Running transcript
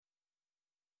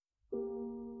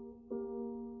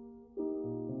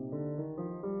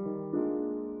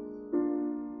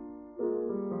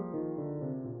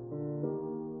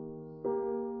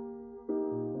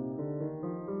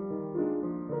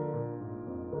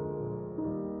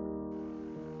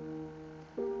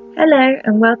Hello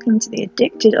and welcome to the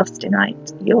Addicted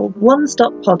Austenite, your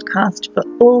one-stop podcast for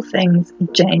all things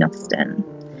Jane Austen.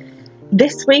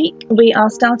 This week we are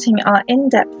starting our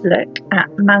in-depth look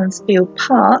at Mansfield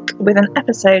Park with an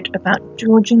episode about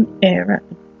Georgian era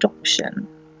adoption.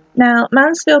 Now,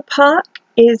 Mansfield Park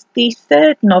is the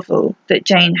third novel that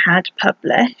Jane had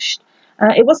published.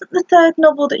 It wasn't the third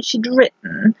novel that she'd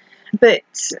written, but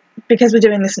because we're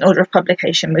doing this in order of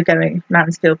publication, we're going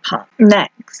Mansfield Park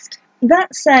next.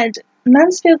 That said,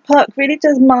 Mansfield Park really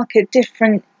does mark a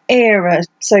different era,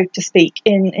 so to speak,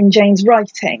 in Jane's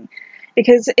writing,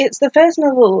 because it's the first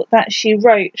novel that she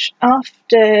wrote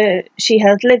after she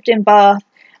had lived in Bath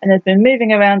and had been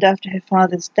moving around after her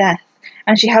father's death,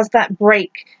 and she has that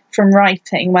break from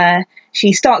writing where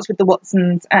she starts with the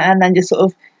Watsons and then just sort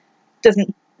of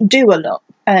doesn't do a lot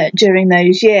during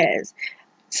those years.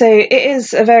 So it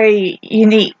is a very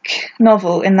unique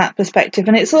novel in that perspective,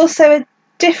 and it's also a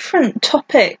different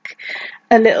topic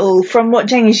a little from what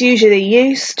Jane is usually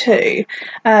used to.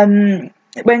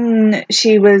 When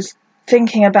she was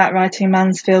thinking about writing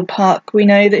Mansfield Park, we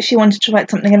know that she wanted to write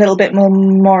something a little bit more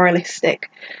moralistic,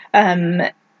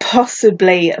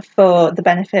 possibly for the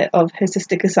benefit of her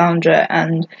sister Cassandra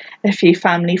and a few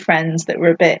family friends that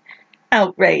were a bit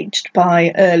outraged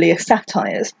by earlier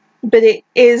satires. But it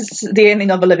is the only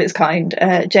novel of its kind.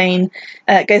 Jane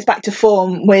goes back to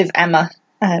form with Emma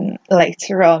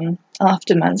later on,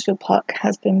 after Mansfield Park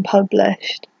has been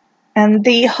published. And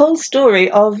the whole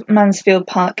story of Mansfield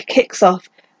Park kicks off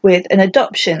with an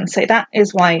adoption, so that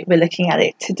is why we're looking at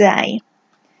it today.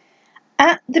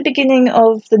 At the beginning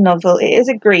of the novel, it is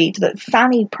agreed that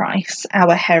Fanny Price,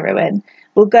 our heroine,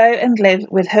 will go and live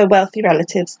with her wealthy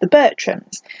relatives, the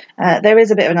Bertrams. There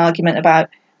is a bit of an argument about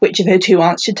which of her two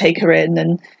aunts should take her in,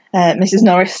 and Mrs.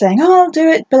 Norris saying, "Oh, I'll do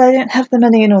it, but I don't have the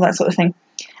money," and all that sort of thing.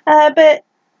 But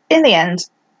in the end,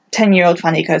 10-year-old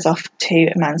Fanny goes off to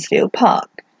Mansfield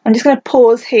Park. I'm just going to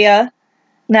pause here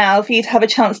now for you to have a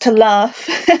chance to laugh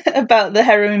about the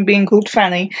heroine being called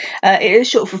Fanny. It is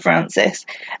short for Frances,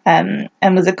 and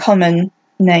was a common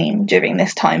name during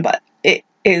this time, but it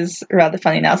is rather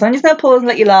funny now. So I'm just going to pause and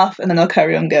let you laugh, and then I'll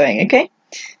carry on going, okay?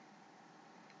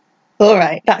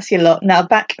 Alright, that's your lot. Now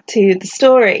back to the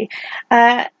story.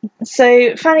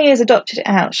 So Fanny is adopted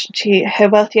out to her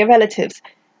wealthier relatives,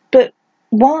 but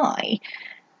why?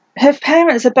 Her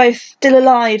parents are both still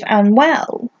alive and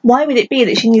well. Why would it be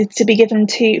that she needs to be given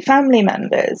to family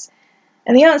members?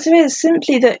 And the answer is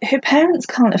simply that her parents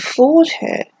can't afford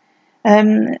her.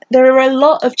 There are a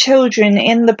lot of children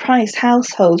in the Price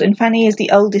household, and Fanny is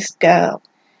the oldest girl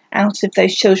out of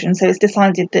those children, so it's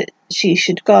decided that she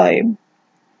should go.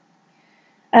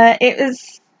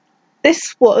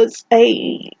 This was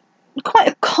quite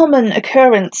a common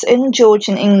occurrence in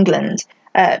Georgian England,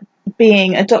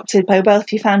 being adopted by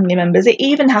wealthy family members. It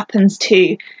even happens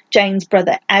to Jane's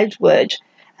brother Edward,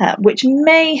 which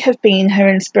may have been her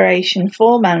inspiration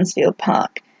for Mansfield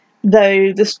Park,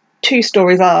 though the two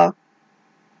stories are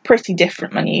pretty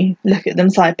different when you look at them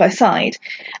side by side.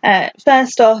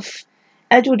 First off,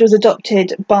 Edward was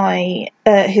adopted by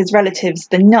his relatives,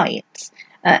 the Knights,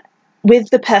 with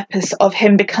the purpose of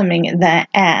him becoming their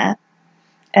heir.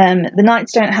 The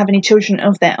Knights don't have any children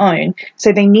of their own,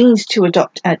 so they need to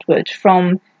adopt Edward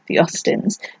from the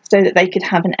Austens so that they could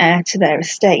have an heir to their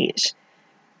estate.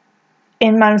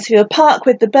 In Mansfield Park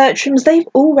with the Bertrams, they've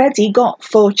already got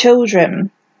 4 children,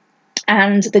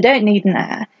 and they don't need an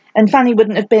heir, and Fanny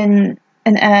wouldn't have been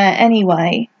an heir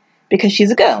anyway, because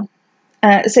she's a girl.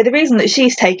 So the reason that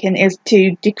she's taken is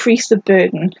to decrease the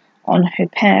burden on her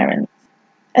parents.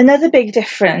 Another big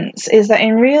difference is that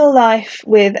in real life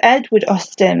with Edward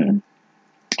Austen,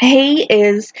 he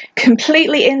is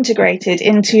completely integrated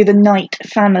into the Knight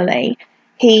family.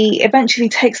 He eventually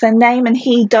takes their name and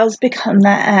he does become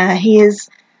their heir. He is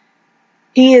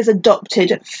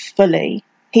adopted fully.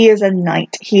 He is a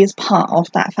Knight. He is part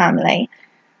of that family.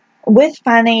 With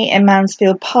Fanny in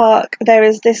Mansfield Park, there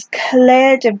is this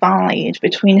clear divide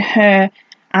between her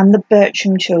and the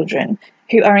Bertram children,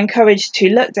 who are encouraged to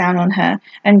look down on her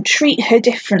and treat her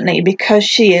differently because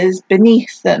she is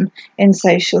beneath them in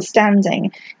social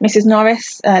standing. Mrs.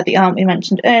 Norris, the aunt we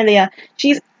mentioned earlier,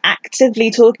 she's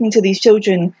actively talking to these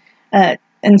children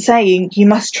and saying, you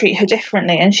must treat her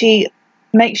differently, and she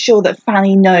makes sure that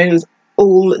Fanny knows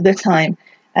all the time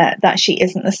that she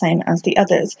isn't the same as the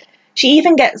others. She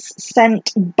even gets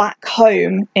sent back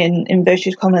home, in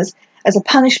inverted commas, as a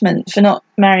punishment for not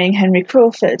marrying Henry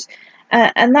Crawford.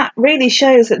 And that really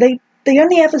shows that they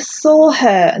only ever saw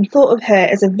her and thought of her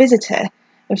as a visitor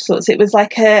of sorts. It was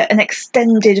like an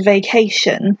extended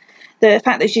vacation. The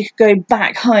fact that she could go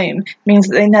back home means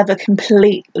that they never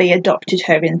completely adopted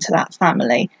her into that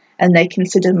family. and they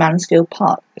consider Mansfield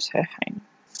Park as her home.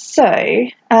 So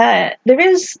there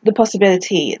is the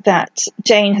possibility that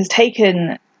Jane has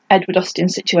taken Edward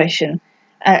Austen's situation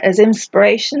as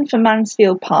inspiration for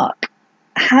Mansfield Park.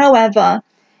 However,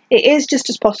 it is just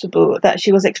as possible that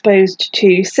she was exposed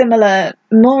to similar,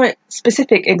 more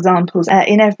specific examples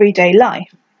in everyday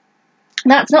life.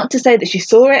 That's not to say that she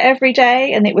saw it every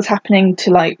day and it was happening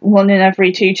to like 1 in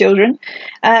every 2 children,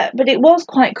 but it was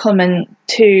quite common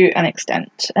to an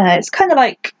extent. It's kind of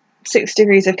like 6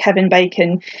 Degrees of Kevin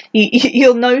Bacon.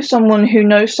 You'll know someone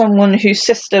whose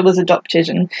sister was adopted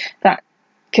and that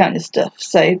kind of stuff.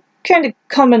 So kind of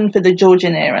common for the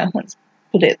Georgian era, let's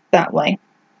put it that way.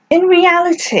 In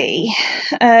reality,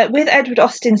 with Edward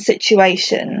Austen's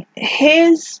situation,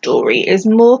 his story is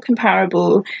more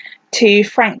comparable to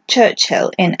Frank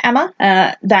Churchill in Emma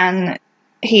than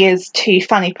he is to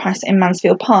Fanny Price in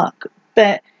Mansfield Park.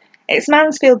 But it's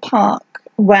Mansfield Park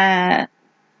where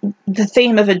the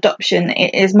theme of adoption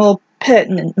is more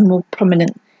pertinent and more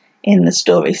prominent in the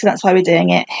story, so that's why we're doing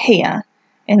it here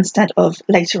instead of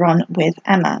later on with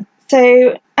Emma.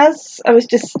 So, as I was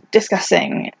just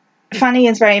discussing, Fanny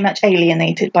is very much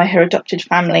alienated by her adopted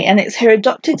family, and it's her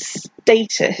adopted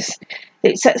status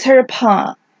that sets her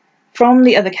apart from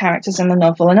the other characters in the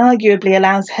novel and arguably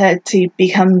allows her to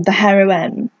become the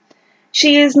heroine.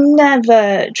 She is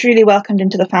never truly welcomed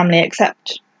into the family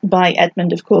except by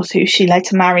Edmund, of course, who she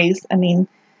later marries. I mean,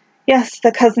 yes,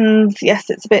 they're cousins, yes,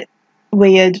 it's a bit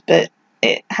weird, but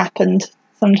it happened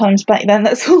sometimes back then,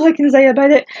 that's all I can say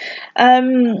about it.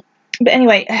 But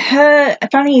anyway,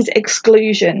 Fanny's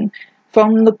exclusion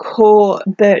from the core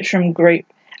Bertram group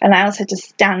allows her to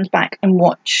stand back and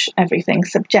watch everything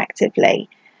subjectively.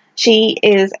 She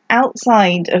is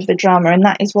outside of the drama, and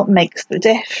that is what makes the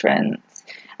difference.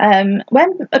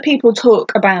 When people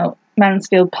talk about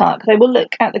Mansfield Park, they will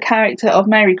look at the character of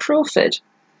Mary Crawford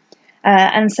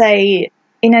and say,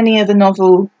 in any other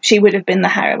novel, she would have been the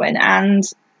heroine. And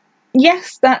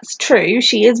yes, that's true.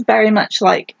 She is very much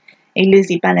like a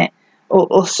Lizzie Bennet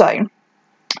or so.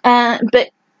 But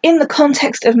in the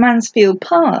context of Mansfield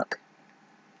Park,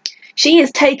 she is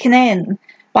taken in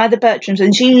by the Bertrams,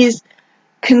 and she is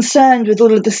concerned with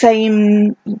all of the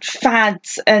same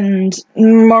fads and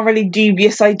morally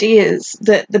dubious ideas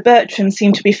that the Bertrams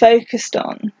seem to be focused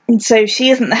on. And so she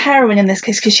isn't the heroine in this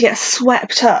case because she gets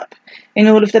swept up in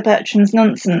all of the Bertrams'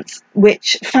 nonsense,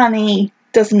 which Fanny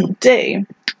doesn't do.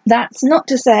 That's not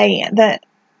to say that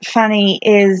Fanny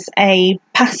is a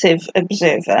passive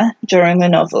observer during the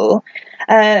novel.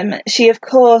 She, of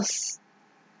course,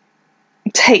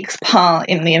 takes part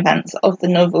in the events of the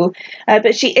novel,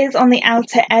 but she is on the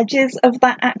outer edges of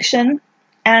that action,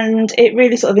 and it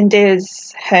really sort of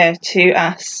endears her to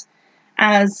us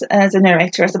as a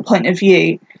narrator, as a point of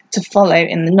view to follow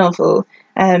in the novel.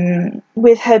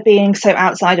 With her being so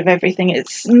outside of everything,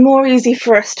 it's more easy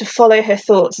for us to follow her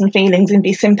thoughts and feelings and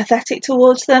be sympathetic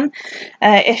towards them.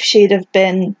 If she'd have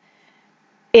been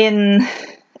in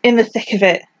the thick of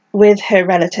it with her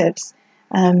relatives,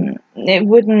 it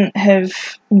wouldn't have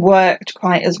worked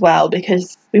quite as well,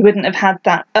 because we wouldn't have had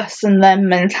that us and them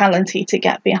mentality to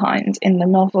get behind in the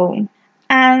novel.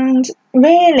 And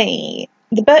really,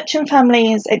 the Bertram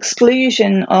family's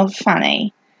exclusion of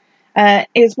Fanny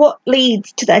is what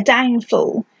leads to their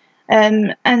downfall.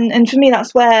 And for me,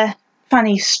 that's where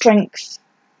Fanny's strength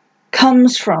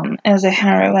comes from as a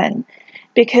heroine,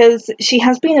 because she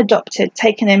has been adopted,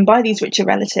 taken in by these richer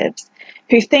relatives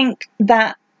who think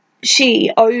that she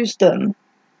owes them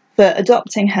for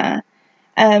adopting her.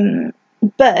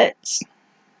 But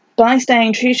by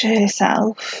staying true to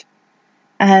herself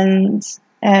and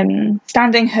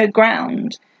standing her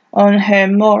ground on her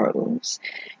morals,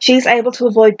 she's able to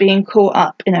avoid being caught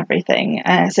up in everything,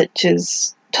 such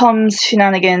as Tom's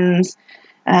shenanigans,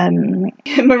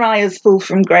 Mariah's fall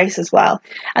from grace as well,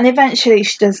 and eventually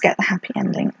she does get the happy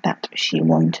ending that she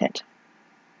wanted.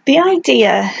 The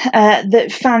idea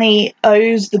that Fanny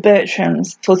owes the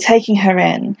Bertrams for taking her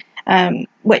in,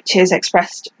 which is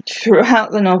expressed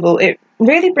throughout the novel, it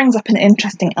really brings up an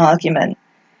interesting argument,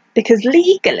 because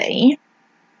legally,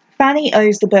 Fanny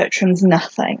owes the Bertrams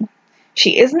nothing.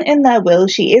 She isn't in their will,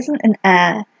 she isn't an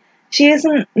heir, she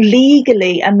isn't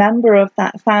legally a member of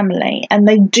that family, and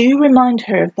they do remind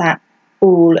her of that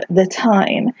all the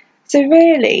time. So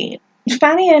really,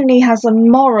 Fanny only has a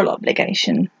moral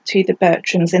obligation to the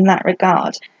Bertrams in that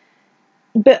regard.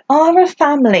 But are a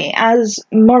family as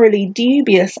morally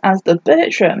dubious as the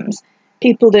Bertrams,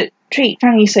 people that treat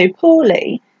Fanny so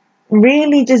poorly,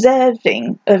 really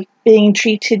deserving of being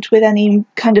treated with any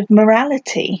kind of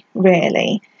morality,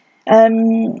 really?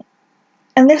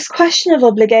 And this question of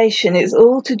obligation is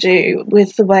all to do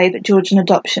with the way that Georgian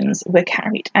adoptions were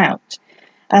carried out.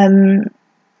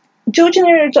 Georgian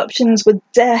era adoptions were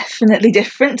definitely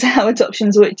different to how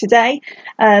adoptions work today.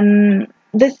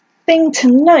 The thing to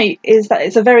note is that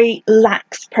it's a very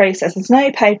lax process. There's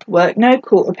no paperwork, no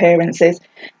court appearances.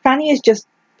 Fanny is just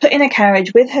put in a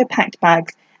carriage with her packed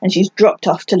bags and she's dropped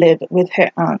off to live with her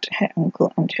aunt, her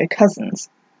uncle and her cousins.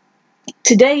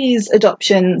 Today's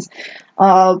adoptions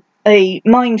are a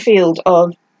minefield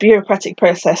of bureaucratic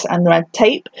process and red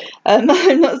tape. I'm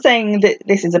not saying that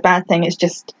this is a bad thing, it's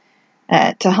just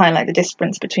to highlight the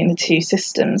difference between the two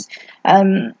systems,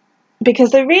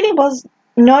 because there really was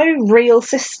no real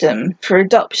system for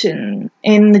adoption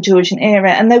in the Georgian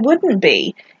era, and there wouldn't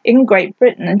be in Great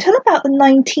Britain until about the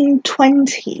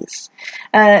 1920s.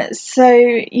 So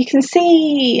you can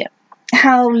see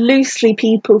how loosely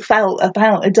people felt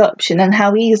about adoption and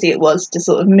how easy it was to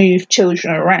sort of move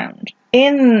children around.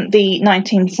 In the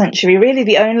 19th century, really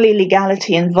the only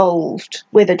legality involved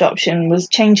with adoption was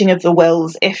changing of the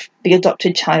wills if the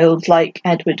adopted child, like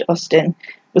Edward Austen,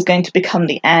 was going to become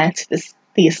the heir to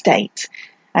the estate.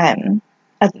 Other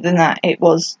than that, it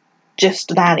was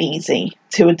just that easy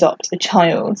to adopt a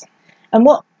child. And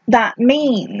what that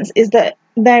means is that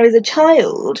there is a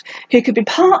child who could be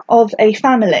part of a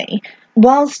family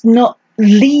whilst not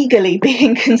legally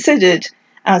being considered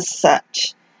as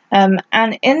such. And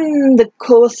in the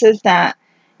course of that,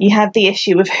 you have the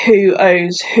issue of who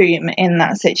owes whom in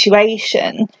that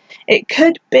situation. It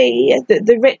could be that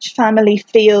the rich family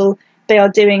feel they are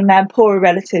doing their poorer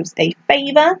relatives a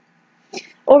favour,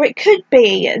 or it could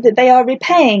be that they are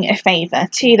repaying a favour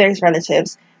to those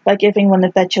relatives by giving one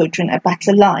of their children a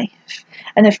better life.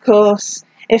 And of course,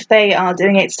 if they are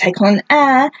doing it to take on an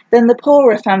heir, then the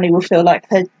poorer family will feel like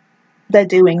they're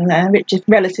doing their richer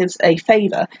relatives a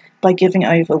favour by giving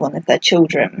over one of their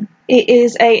children. It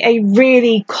is a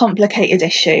really complicated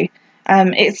issue.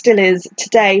 It still is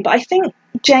today, but I think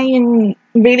Jane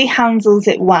really handles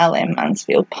it well in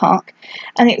Mansfield Park,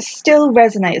 and it still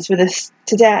resonates with us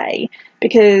today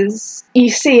because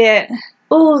you see it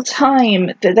all the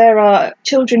time that there are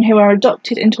children who are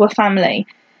adopted into a family,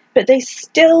 but they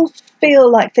still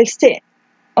feel like they sit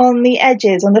on the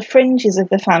edges, on the fringes of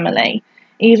the family,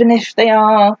 even if they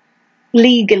are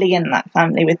legally in that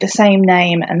family with the same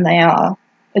name and they are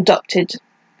adopted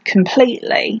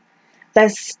completely.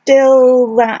 There's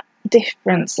still that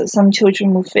difference that some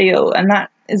children will feel, and that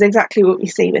is exactly what we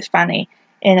see with Fanny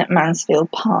in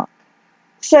Mansfield Park.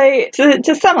 So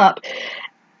to sum up,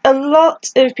 a lot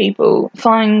of people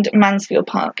find Mansfield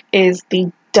Park is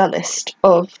the dullest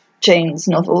of Jane's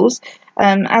novels.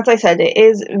 As I said, it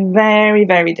is very,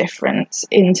 very different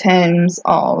in terms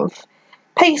of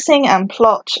pacing and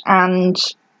plot and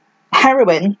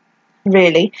heroine,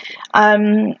 really.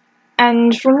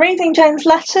 And from reading Jane's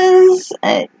letters,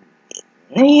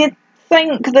 you'd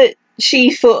think that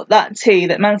she thought that too,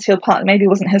 that Mansfield Park maybe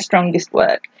wasn't her strongest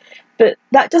work. But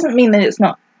that doesn't mean that it's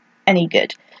not any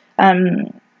good.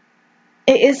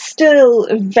 It is still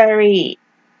a very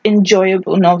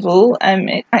enjoyable novel.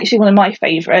 It's actually one of my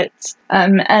favourites.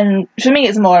 And for me,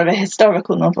 it's more of a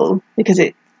historical novel because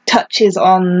it touches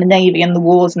on the Navy and the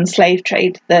wars and slave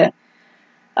trade that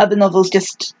other novels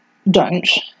just don't,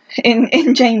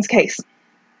 in Jane's case.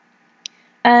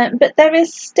 But there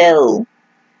is still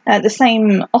the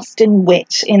same Austen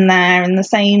wit in there and the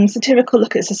same satirical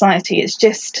look at society. It's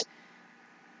just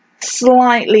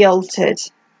slightly altered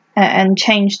and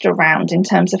changed around in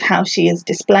terms of how she is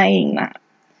displaying that.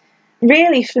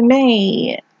 Really, for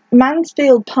me,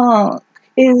 Mansfield Park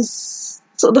is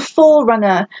sort of the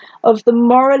forerunner of the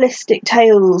moralistic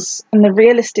tales and the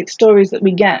realistic stories that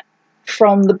we get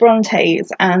from the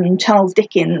Brontes and Charles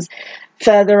Dickens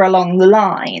further along the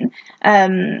line.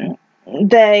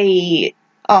 They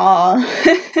are,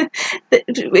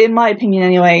 in my opinion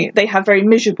anyway, they have very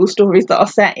miserable stories that are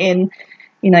set in,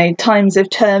 times of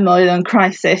turmoil and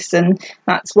crisis, and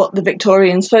that's what the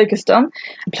Victorians focused on.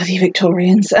 Bloody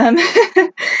Victorians.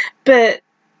 But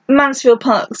Mansfield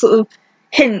Park sort of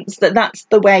hints that that's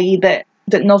the way that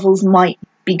novels might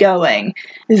be going,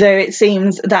 though it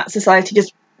seems that society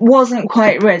just wasn't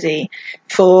quite ready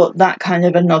for that kind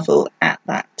of a novel at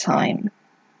that time.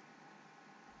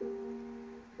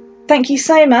 Thank you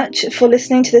so much for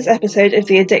listening to this episode of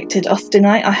The Addicted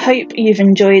Austenite. I hope you've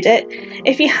enjoyed it.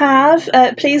 If you have,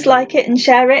 please like it and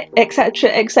share it, etc,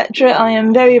 etc. I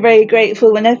am very, very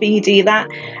grateful whenever you do that.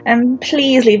 And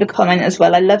please leave a comment as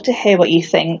well. I'd love to hear what you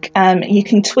think. You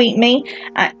can tweet me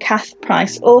at Kath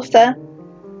Price Author.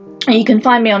 You can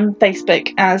find me on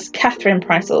Facebook as Catherine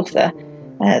Price Author,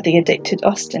 The Addicted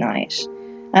Austenite.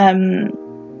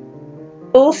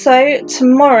 Also,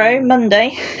 tomorrow,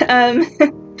 Monday,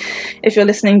 if you're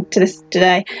listening to this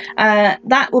today,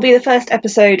 that will be the first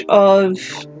episode of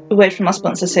a word from our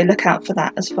sponsor, so look out for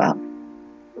that as well.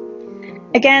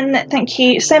 Again, thank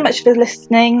you so much for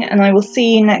listening, and I will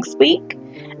see you next week.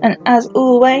 And as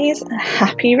always,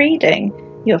 happy reading.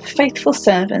 Your faithful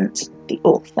servant, the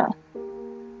author.